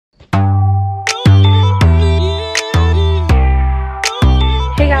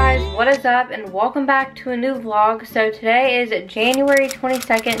is up and welcome back to a new vlog. So today is January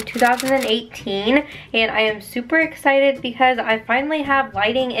 22nd, 2018 and I am super excited because I finally have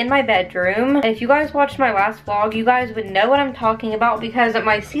lighting in my bedroom. And if you guys watched my last vlog, you guys would know what I'm talking about because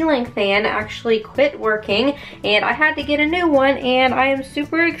my ceiling fan actually quit working and I had to get a new one, and I am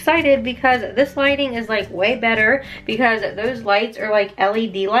super excited because this lighting is like way better because those lights are like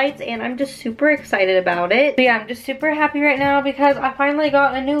LED lights and I'm just super excited about it. So yeah, I'm just super happy right now because I finally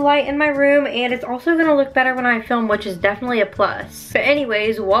got a new light in my room and it's also gonna look better when I film, which is definitely a plus. But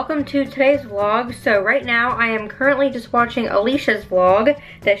anyways, welcome to today's vlog. So right now I am currently just watching Alicia's vlog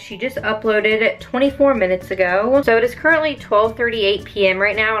that she just uploaded 24 minutes ago. So it is currently 12:38 p.m.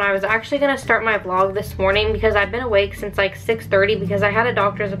 right now, and I was actually gonna start my vlog this morning because I've been awake since like 6:30 because I had a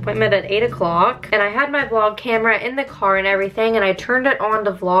doctor's appointment at 8 o'clock and I had my vlog camera in the car and everything, and I turned it on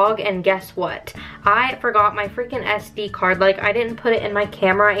to vlog, and guess what? I forgot my freaking SD card. Like, I didn't put it in my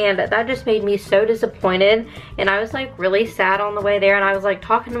camera and that just made me so disappointed, and I was like really sad on the way there, and I was like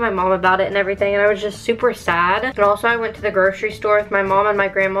talking to my mom about it and everything, and I was just super sad. And also I went to the grocery store with my mom and my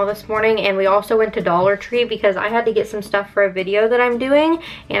grandma this morning, and we also went to Dollar Tree because I had to get some stuff for a video that I'm doing,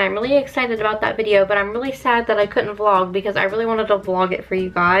 and I'm really excited about that video, but I'm really sad that I couldn't vlog because I really wanted to vlog it for you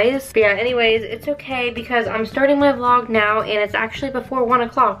guys. But yeah, anyways, it's okay because I'm starting my vlog now and it's actually before 1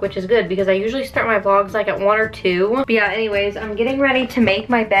 o'clock, which is good because I usually start my vlogs like at 1 or 2. But yeah, anyways, I'm getting ready to make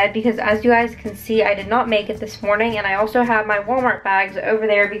my bed because as you guys can see, I did not make it this morning, and I also have my Walmart bags over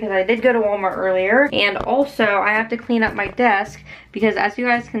there because I did go to Walmart earlier. And also I have to clean up my desk because as you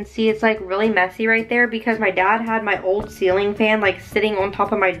guys can see, it's like really messy right there because my dad had my old ceiling fan like sitting on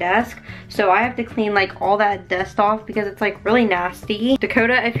top of my desk. So I have to clean like all that dust off because it's like really nasty.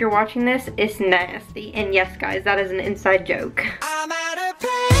 Dakota, if you're watching this, it's nasty. And yes guys, that is an inside joke. I'm at a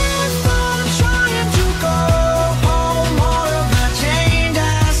place I'm trying to go home. All of the change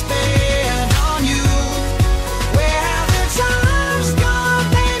I spent on you. Where have the times gone,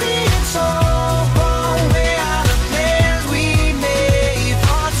 baby? It's all wrong. Where are the plans we made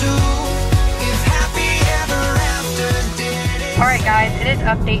for two? If happy ever after did it. Alright guys, it is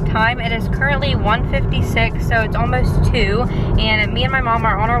update time. It is currently 1:56, so it's almost 2, and me and my mom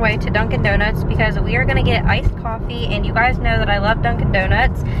are on our way to Dunkin Donuts because we are gonna get iced coffee, and you guys know that I love Dunkin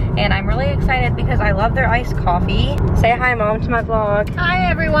Donuts, and I'm really excited because I love their iced coffee. Say hi, Mom, to my vlog. Hi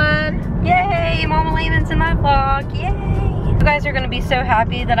everyone! Yay! Mama Layman's in my vlog. Yay! You guys are gonna be so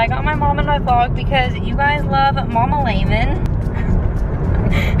happy that I got my mom in my vlog because you guys love Mama Layman.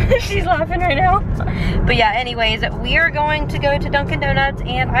 She's laughing right now. But yeah, anyways, we are going to go to Dunkin Donuts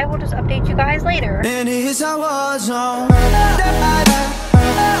and I will just update you guys later. And here's how I was on.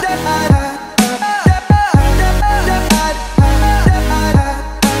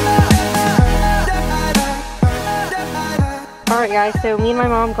 Alright guys, so me and my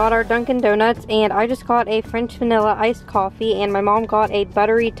mom got our Dunkin Donuts, and I just got a French vanilla iced coffee, and my mom got a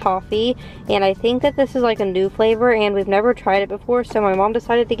buttery toffee, and I think that this is like a new flavor and we've never tried it before, so my mom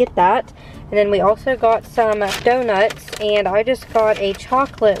decided to get that. And then we also got some donuts, and I just got a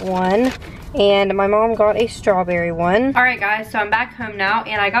chocolate one, and my mom got a strawberry one. Alright guys, so I'm back home now,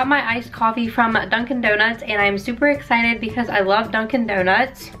 and I got my iced coffee from Dunkin Donuts, and I'm super excited because I love Dunkin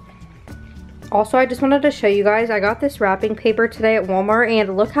Donuts. Also, I just wanted to show you guys, I got this wrapping paper today at Walmart,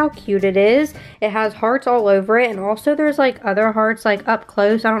 and look how cute it is. It has hearts all over it, and also there's like other hearts like up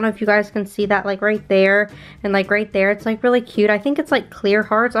close. I don't know if you guys can see that, like right there and like right there. It's like really cute. I think it's like clear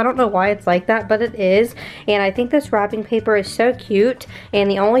hearts. I don't know why it's like that, but it is. And I think this wrapping paper is so cute, and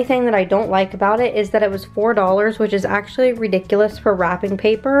the only thing that I don't like about it is that it was $4, which is actually ridiculous for wrapping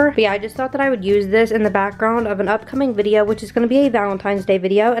paper. But yeah, I just thought that I would use this in the background of an upcoming video, which is going to be a Valentine's Day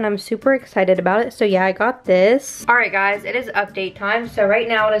video, and I'm super excited about it. So yeah, I got this. Alright guys, it is update time. So right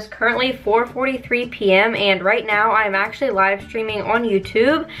now it is currently 4:43 p.m. and right now I'm actually live streaming on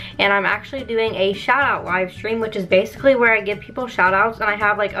YouTube, and I'm actually doing a shout out live stream, which is basically where I give people shout outs and I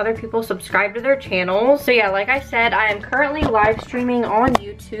have like other people subscribe to their channels. So yeah, like I said, I am currently live streaming on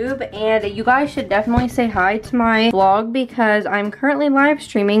YouTube, and you guys should definitely say hi to my vlog because I'm currently live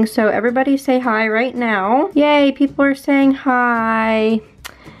streaming. So everybody say hi right now. Yay, people are saying hi.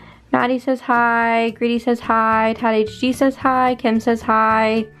 Maddie says hi, Greedy says hi, Tad HG says hi, Kim says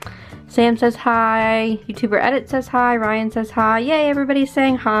hi, Sam says hi, YouTuber Edit says hi, Ryan says hi. Yay, everybody's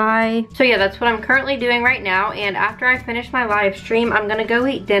saying hi. So yeah, that's what I'm currently doing right now, and after I finish my live stream, I'm gonna go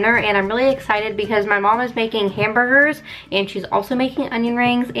eat dinner, and I'm really excited because my mom is making hamburgers, and she's also making onion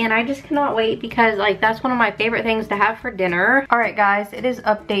rings, and I just cannot wait because like that's one of my favorite things to have for dinner. Alright guys, it is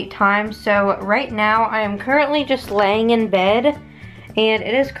update time. So right now, I am currently just laying in bed, and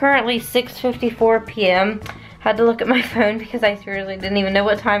it is currently 6:54 p.m. Had to look at my phone because I seriously didn't even know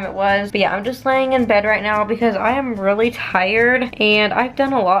what time it was. But yeah, I'm just laying in bed right now because I am really tired and I've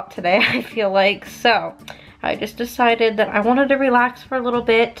done a lot today, I feel like. So I just decided that I wanted to relax for a little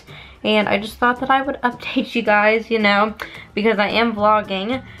bit, and I just thought that I would update you guys, you know, because I am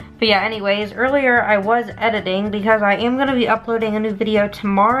vlogging. But yeah, anyways, earlier I was editing because I am gonna be uploading a new video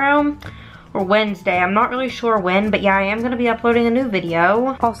tomorrow or Wednesday. I'm not really sure when, but yeah, I am gonna be uploading a new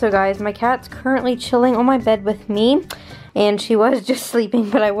video. Also guys, my cat's currently chilling on my bed with me, and she was just sleeping,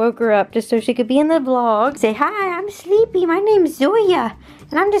 but I woke her up just so she could be in the vlog. Say, hi, I'm sleepy, my name's Zoya,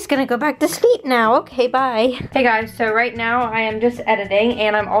 and I'm just gonna go back to sleep now. Okay, bye. Hey guys, so right now I am just editing,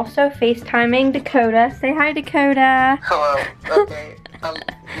 and I'm also FaceTiming Dakota. Say hi, Dakota. Hello. Okay.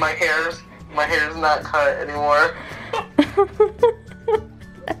 My hair's not cut anymore.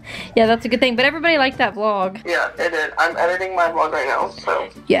 Yeah, that's a good thing, but everybody liked that vlog. Yeah, it did. I'm editing my vlog right now, so.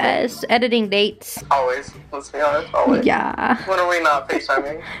 Yes, editing dates. Always. Let's be honest, always. Yeah. When are we not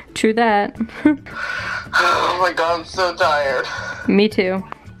FaceTiming? True that. Oh my god, I'm so tired. Me too.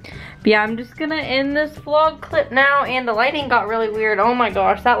 But yeah, I'm just gonna end this vlog clip now, and the lighting got really weird. Oh my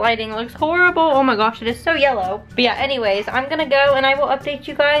gosh, that lighting looks horrible. Oh my gosh, it is so yellow. But yeah, anyways, I'm gonna go and I will update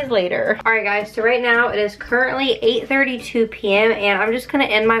you guys later. Alright guys, so right now it is currently 8:32 p.m. and I'm just gonna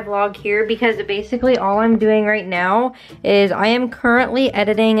end my vlog here because basically all I'm doing right now is I am currently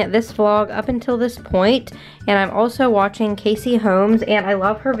editing this vlog up until this point, and I'm also watching Casey Holmes, and I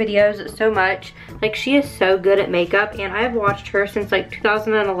love her videos so much. Like, she is so good at makeup, and I've watched her since like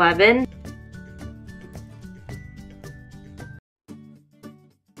 2011.